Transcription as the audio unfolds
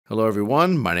Hello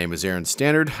everyone, my name is Aaron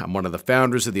Stannard. I'm one of the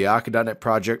founders of the Akka.net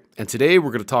project, and today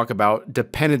we're going to talk about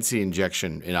dependency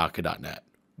injection in Akka.net.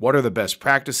 What are the best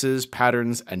practices,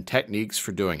 patterns, and techniques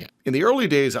for doing it? In the early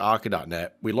days of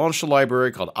Akka.net, we launched a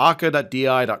library called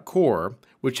Akka.DI.core,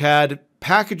 which had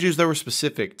packages that were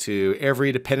specific to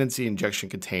every dependency injection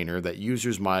container that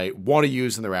users might want to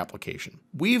use in their application.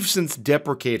 We've since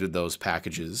deprecated those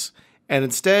packages, and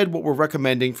instead what we're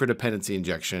recommending for dependency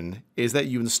injection is that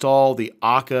you install the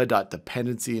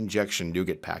Akka.DependencyInjection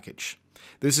NuGet package.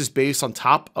 This is based on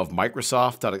top of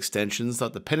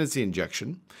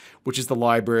Microsoft.extensions.dependencyInjection, which is the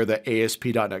library that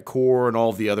ASP.NET Core and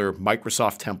all of the other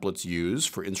Microsoft templates use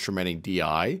for instrumenting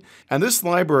DI. And this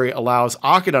library allows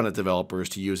Akka.NET developers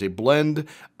to use a blend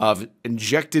of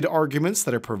injected arguments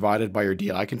that are provided by your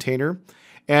DI container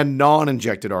and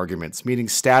non-injected arguments, meaning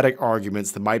static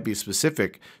arguments that might be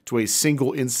specific to a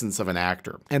single instance of an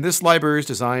actor. And this library is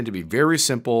designed to be very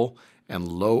simple and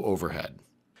low overhead.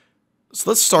 So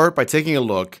let's start by taking a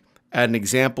look at an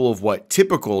example of what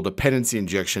typical dependency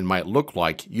injection might look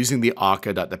like using the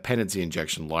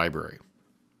Akka.DependencyInjection library.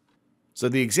 So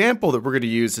the example that we're going to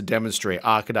use to demonstrate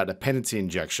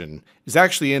Akka.DependencyInjection is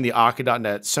actually in the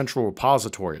Akka.NET central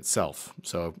repository itself.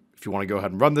 So if you want to go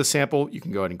ahead and run this sample, you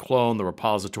can go ahead and clone the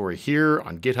repository here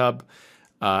on GitHub.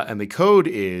 And the code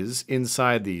is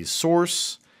inside the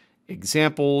source,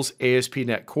 examples,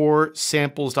 ASP.NET Core,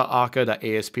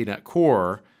 samples.akka.asp.NET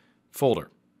Core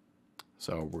folder.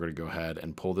 So we're going to go ahead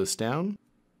and pull this down.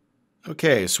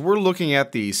 Okay, so we're looking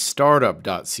at the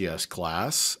startup.cs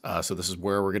class. So this is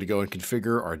where we're going to go and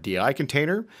configure our DI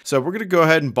container. So we're going to go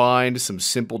ahead and bind some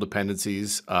simple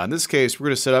dependencies. In this case, we're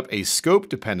going to set up a scope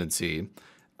dependency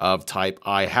of type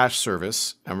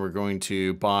iHashService, and we're going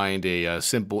to bind a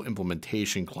simple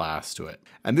implementation class to it.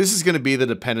 And this is going to be the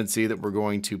dependency that we're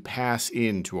going to pass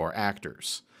into our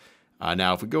actors.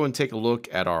 Now, if we go and take a look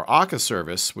at our Akka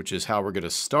service, which is how we're going to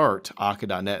start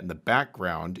Akka.NET in the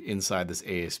background inside this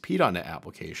ASP.NET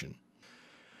application,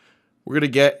 we're going to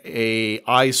get a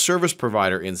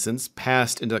iServiceProvider instance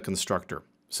passed into the constructor.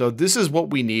 So this is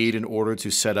what we need in order to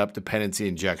set up dependency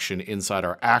injection inside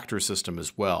our actor system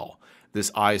as well. This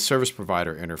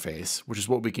iServiceProvider interface, which is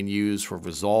what we can use for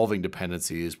resolving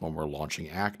dependencies when we're launching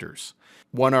actors.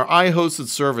 When our iHosted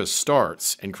service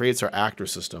starts and creates our actor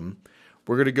system,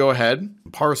 we're going to go ahead and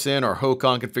parse in our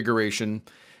HOCON configuration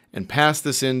and pass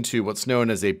this into what's known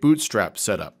as a bootstrap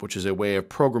setup, which is a way of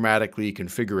programmatically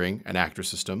configuring an actor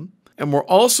system. And we're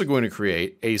also going to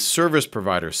create a service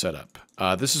provider setup.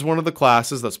 This is one of the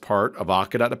classes that's part of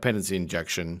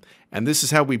Akka.DependencyInjection, and this is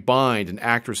how we bind an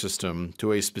actor system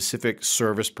to a specific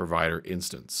service provider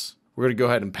instance. We're going to go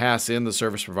ahead and pass in the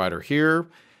service provider here,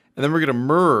 and then we're going to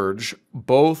merge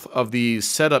both of these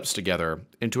setups together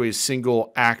into a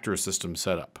single actor system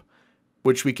setup,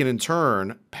 which we can in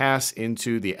turn pass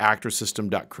into the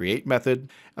actorsystem.create method,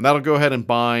 and that'll go ahead and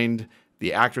bind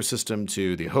the actor system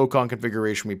to the HOCON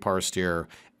configuration we parsed here,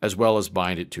 as well as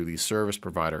bind it to the service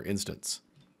provider instance.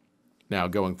 Now,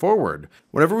 going forward,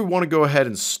 whenever we want to go ahead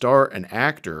and start an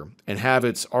actor and have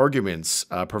its arguments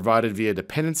provided via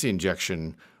dependency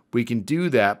injection, we can do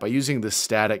that by using this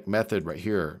static method right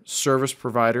here,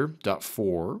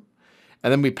 serviceProvider.for,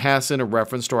 and then we pass in a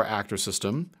reference to our actor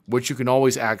system, which you can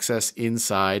always access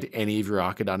inside any of your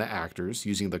Akka.NET actors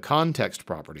using the context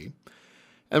property.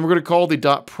 And we're going to call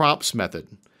the .props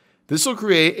method. This will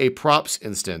create a props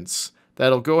instance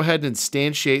that'll go ahead and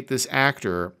instantiate this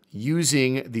actor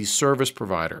using the service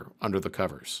provider under the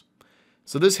covers.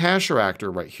 So this hasher actor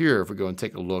right here, if we go and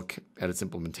take a look at its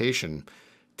implementation,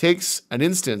 takes an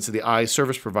instance of the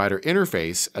iServiceProvider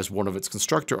interface as one of its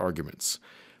constructor arguments.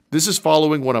 This is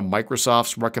following one of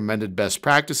Microsoft's recommended best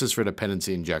practices for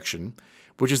dependency injection,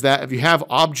 which is that if you have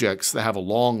objects that have a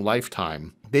long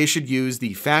lifetime, they should use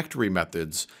the factory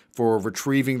methods for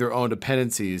retrieving their own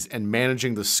dependencies and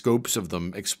managing the scopes of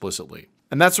them explicitly.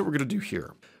 And that's what we're going to do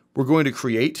here. We're going to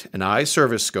create an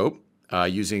iService scope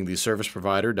using the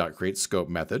serviceProvider.createScope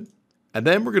method. And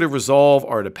then we're going to resolve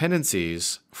our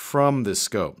dependencies from this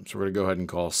scope. So we're going to go ahead and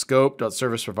call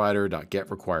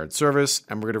scope.serviceProvider.getRequiredService,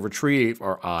 and we're going to retrieve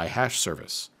our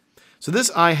iHashService. So this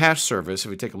iHashService,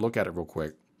 if we take a look at it real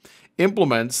quick,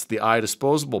 implements the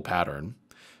iDisposable pattern.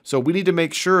 So we need to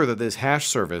make sure that this hash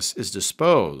service is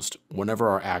disposed whenever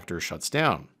our actor shuts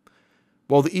down.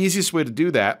 Well, the easiest way to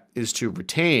do that is to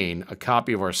retain a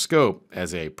copy of our scope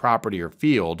as a property or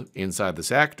field inside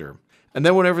this actor. And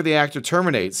then whenever the actor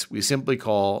terminates, we simply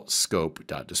call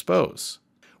scope.dispose.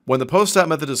 When the post-stop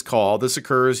method is called, this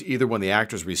occurs either when the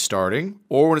actor is restarting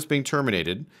or when it's being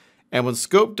terminated. And when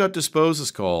scope.dispose is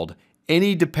called,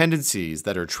 any dependencies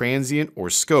that are transient or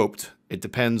scoped, it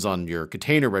depends on your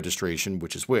container registration,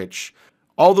 which is which,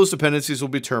 all those dependencies will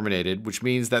be terminated, which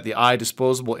means that the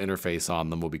iDisposable interface on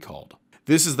them will be called.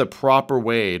 This is the proper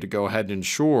way to go ahead and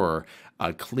ensure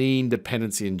a clean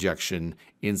dependency injection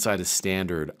inside a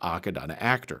standard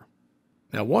Akka.actor.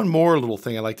 Now, one more little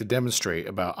thing I'd like to demonstrate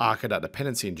about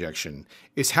Akka.DependencyInjection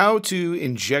is how to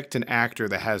inject an actor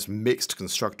that has mixed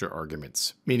constructor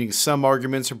arguments, meaning some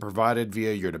arguments are provided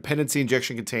via your dependency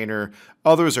injection container,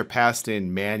 others are passed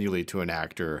in manually to an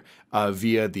actor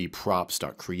via the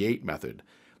props.create method.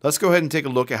 Let's go ahead and take a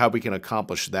look at how we can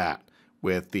accomplish that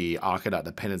with the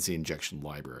Akka.DependencyInjection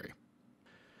library.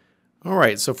 All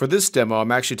right, so for this demo,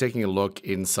 I'm actually taking a look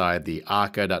inside the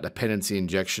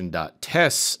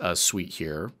Akka.DependencyInjection.test suite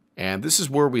here. And this is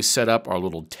where we set up our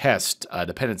little test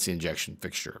dependency injection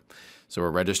fixture. So we're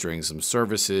registering some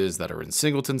services that are in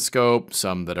singleton scope,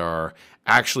 some that are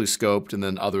actually scoped, and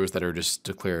then others that are just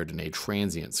declared in a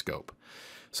transient scope.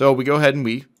 So we go ahead and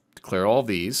we declare all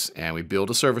these, and we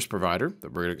build a service provider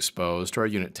that we're going to expose to our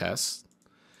unit tests.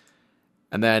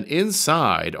 And then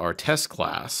inside our test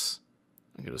class,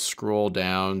 I'm going to scroll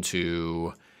down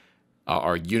to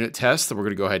our unit test that we're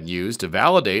going to go ahead and use to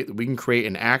validate that we can create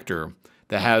an actor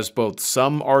that has both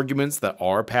some arguments that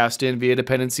are passed in via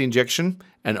dependency injection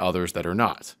and others that are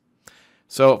not.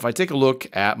 So if I take a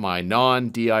look at my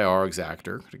non-dir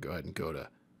exactor, I'm going to go ahead and go to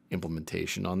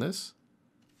implementation on this.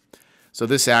 So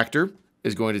this actor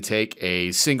is going to take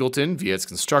a singleton via its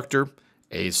constructor,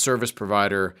 a service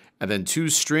provider, and then 2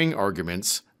 string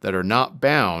arguments that are not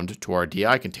bound to our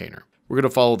DI container. We're going to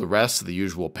follow the rest of the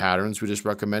usual patterns we just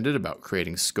recommended about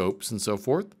creating scopes and so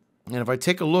forth. And if I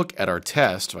take a look at our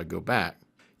test, if I go back,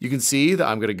 you can see that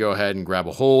I'm going to go ahead and grab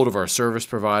a hold of our service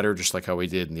provider, just like how we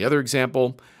did in the other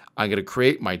example. I'm going to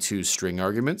create my 2 string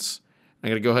arguments. I'm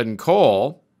going to go ahead and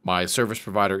call my service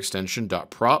provider extension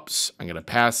 .props. I'm going to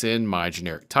pass in my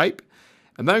generic type,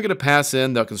 and then I'm going to pass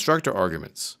in the constructor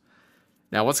arguments.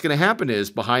 Now what's going to happen is,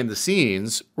 behind the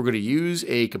scenes, we're going to use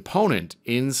a component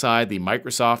inside the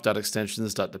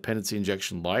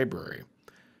Microsoft.extensions.dependencyInjection library,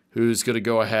 who's going to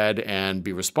go ahead and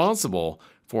be responsible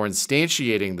for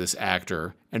instantiating this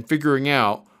actor and figuring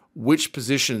out which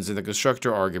positions in the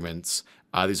constructor arguments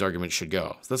these arguments should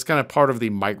go. So that's kind of part of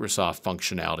the Microsoft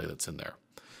functionality that's in there.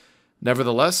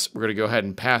 Nevertheless, we're going to go ahead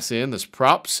and pass in this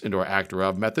props into our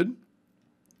actor_of method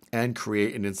and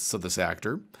create an instance of this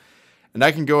actor. And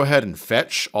I can go ahead and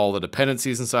fetch all the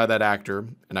dependencies inside that actor,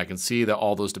 and I can see that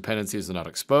all those dependencies are not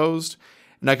exposed.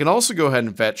 And I can also go ahead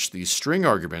and fetch these string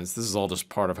arguments. This is all just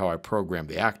part of how I program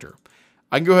the actor.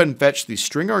 I can go ahead and fetch these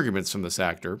string arguments from this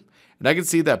actor, and I can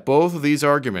see that both of these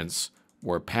arguments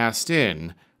were passed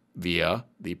in via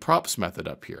the props method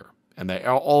up here, and that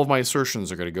all of my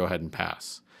assertions are going to go ahead and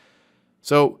pass.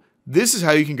 So this is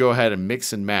how you can go ahead and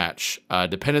mix and match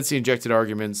dependency injected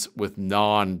arguments with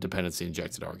non-dependency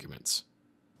injected arguments.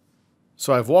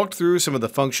 So I've walked through some of the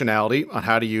functionality on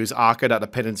how to use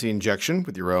Akka.DependencyInjection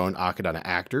with your own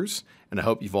Akka.actors, and I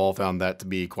hope you've all found that to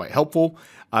be quite helpful.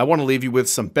 I want to leave you with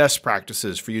some best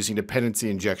practices for using dependency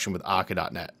injection with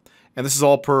Akka.net. And this is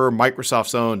all per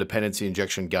Microsoft's own dependency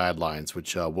injection guidelines,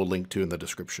 which we'll link to in the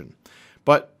description.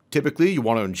 But typically, you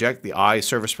want to inject the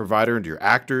service provider into your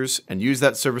actors and use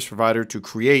that service provider to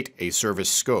create a service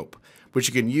scope, which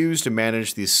you can use to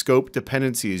manage the scope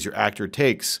dependencies your actor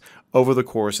takes over the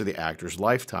course of the actor's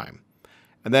lifetime.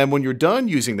 And then when you're done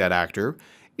using that actor,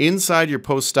 inside your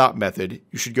post-stop method,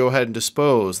 you should go ahead and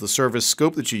dispose the service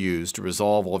scope that you use to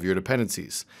resolve all of your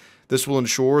dependencies. This will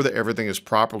ensure that everything is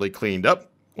properly cleaned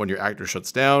up when your actor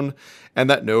shuts down and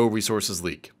that no resources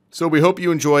leak. So we hope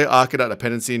you enjoy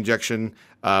Akka.DependencyInjection.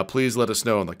 Please let us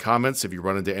know in the comments if you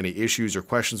run into any issues or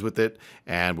questions with it,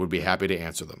 and we'd be happy to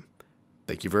answer them.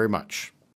 Thank you very much.